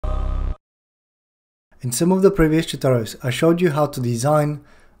In some of the previous tutorials, I showed you how to design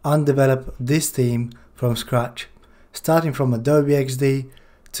and develop this theme from scratch, starting from Adobe XD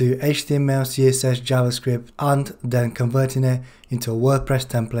to HTML, CSS, JavaScript, and then converting it into a WordPress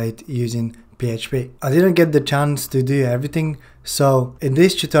template using PHP. I didn't get the chance to do everything, so in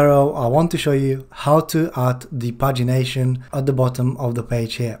this tutorial I want to show you how to add the pagination at the bottom of the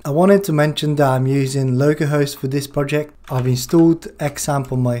page here. I wanted to mention that I'm using localhost for this project. I've installed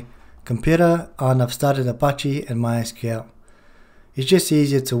XAMPP on my computer and I've started Apache and MySQL. It's just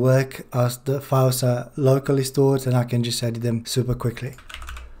easier to work as the files are locally stored and I can just edit them super quickly.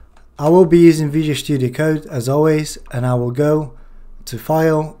 I will be using Visual Studio Code as always, and I will go to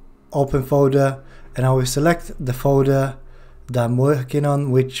File, Open Folder, and I will select the folder that I'm working on,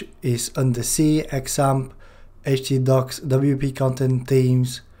 which is under C, XAMPP, htdocs, WP Content,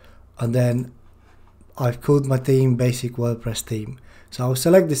 Themes, and then I've called my theme Basic WordPress Theme. So I'll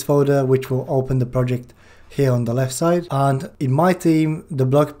select this folder, which will open the project here on the left side, and in my theme the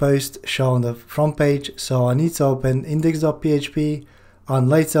blog post show on the front page, so I need to open index.php, and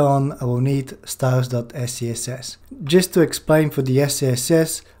later on I will need styles.scss. Just to explain for the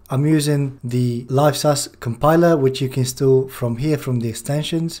SCSS, I'm using the LiveSASS compiler, which you can install from here from the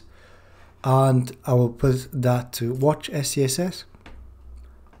extensions, and I will put that to watch SCSS.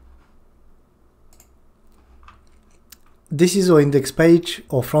 This is our index page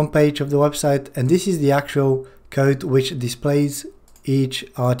or front page of the website, and this is the actual code which displays each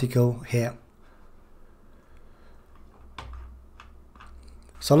article here.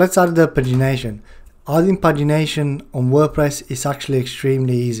 So let's add the pagination. Adding pagination on WordPress is actually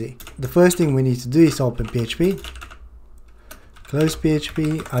extremely easy. The first thing we need to do is open PHP, close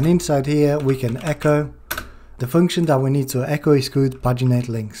PHP, and inside here we can echo. The function that we need to echo is called paginate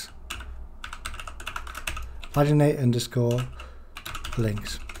links.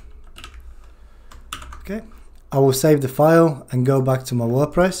 Paginate_links. Okay, I will save the file and go back to my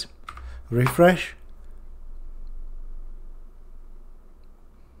WordPress, refresh,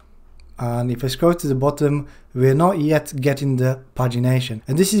 and if I scroll to the bottom, we're not yet getting the pagination,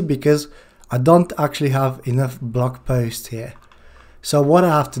 and this is because I don't actually have enough blog posts here. So what I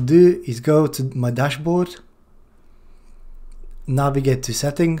have to do is go to my dashboard, navigate to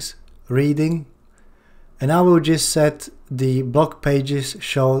settings, reading, and I will just set the blog pages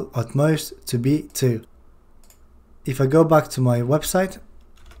show at most to be 2. If I go back to my website,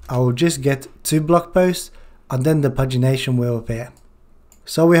 I will just get 2 blog posts and then the pagination will appear.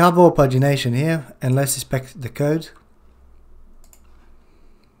 So we have our pagination here, and let's inspect the code.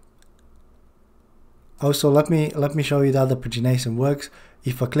 Also let me show you that the pagination works.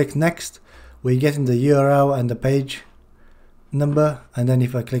 If I click next, we get in the URL and the page number, and then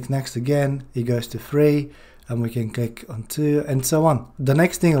if I click next again, it goes to 3, and we can click on 2 and so on. The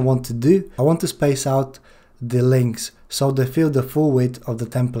next thing I want to do, I want to space out the links so they fill the full width of the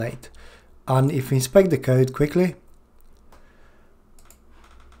template. And if we inspect the code quickly,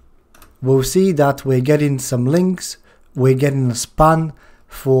 we'll see that we're getting some links, we're getting a span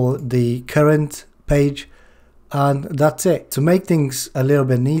for the current page, and that's it. To make things a little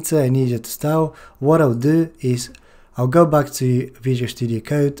bit neater and easier to style, what I'll do is I'll go back to Visual Studio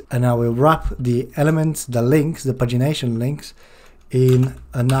Code and I will wrap the elements, the links, the pagination links in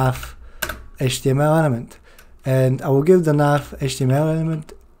a nav HTML element, and I will give the nav HTML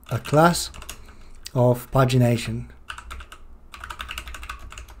element a class of pagination.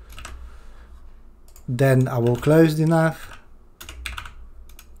 Then I will close the nav,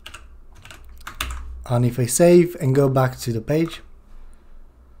 and if I save and go back to the page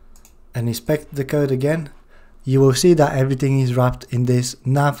and inspect the code again, you will see that everything is wrapped in this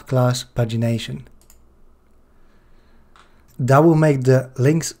nav class pagination. That will make the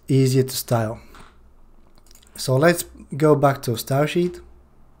links easier to style. So let's go back to style sheet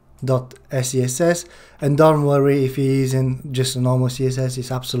 .scss, and don't worry if you're using just a normal CSS,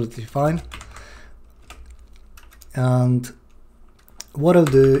 it's absolutely fine. And what I'll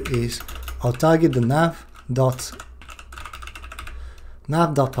do is I'll target the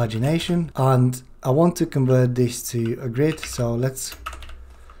nav.pagination, and I want to convert this to a grid, so let's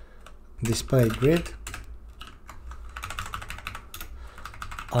display grid.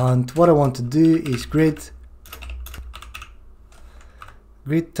 And what I want to do is grid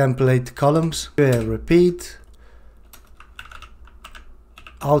template columns, repeat,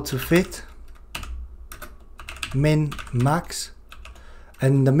 auto fit, min, max,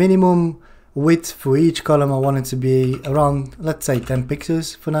 and the minimum width for each column I want it to be around, let's say 10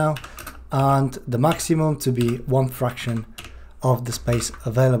 pixels for now, and the maximum to be 1 fraction of the space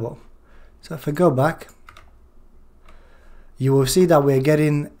available. So if I go back, you will see that we're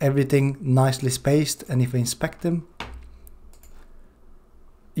getting everything nicely spaced, and if we inspect them,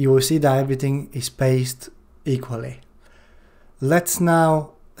 you will see that everything is spaced equally. Let's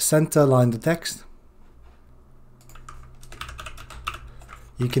now center align the text.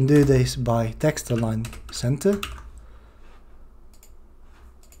 You can do this by text align center.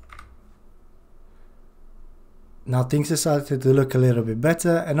 Now things are starting to look a little bit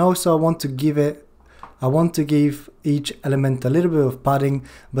better, and also I want to give each element a little bit of padding,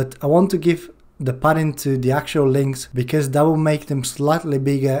 but I want to give the padding to the actual links because that will make them slightly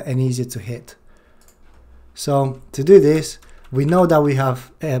bigger and easier to hit. So to do this, we know that we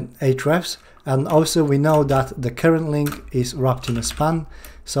have 8 refs, and also we know that the current link is wrapped in a span.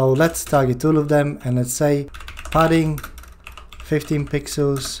 So let's target all of them, and let's say padding 15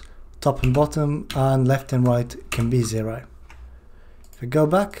 pixels, top and bottom, and left and right can be 0. If we go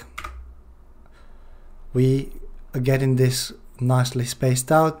back, we are getting this nicely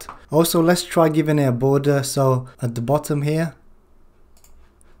spaced out. Also, let's try giving it a border, so at the bottom here,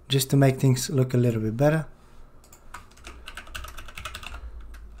 just to make things look a little bit better.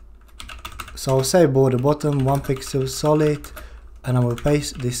 So I'll say border bottom 1 pixel solid, and I will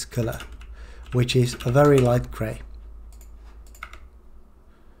paste this color, which is a very light gray.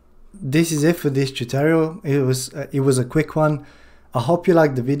 This is it for this tutorial. It was a quick one. I hope you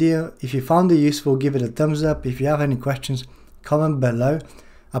liked the video. If you found it useful, give it a thumbs up. If you have any questions, comment below.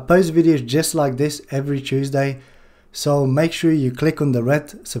 I post videos just like this every Tuesday, so make sure you click on the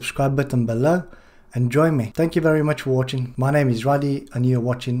red subscribe button below and join me. Thank you very much for watching. My name is Radhi and you're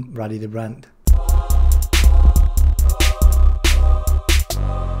watching Radhi the Brand.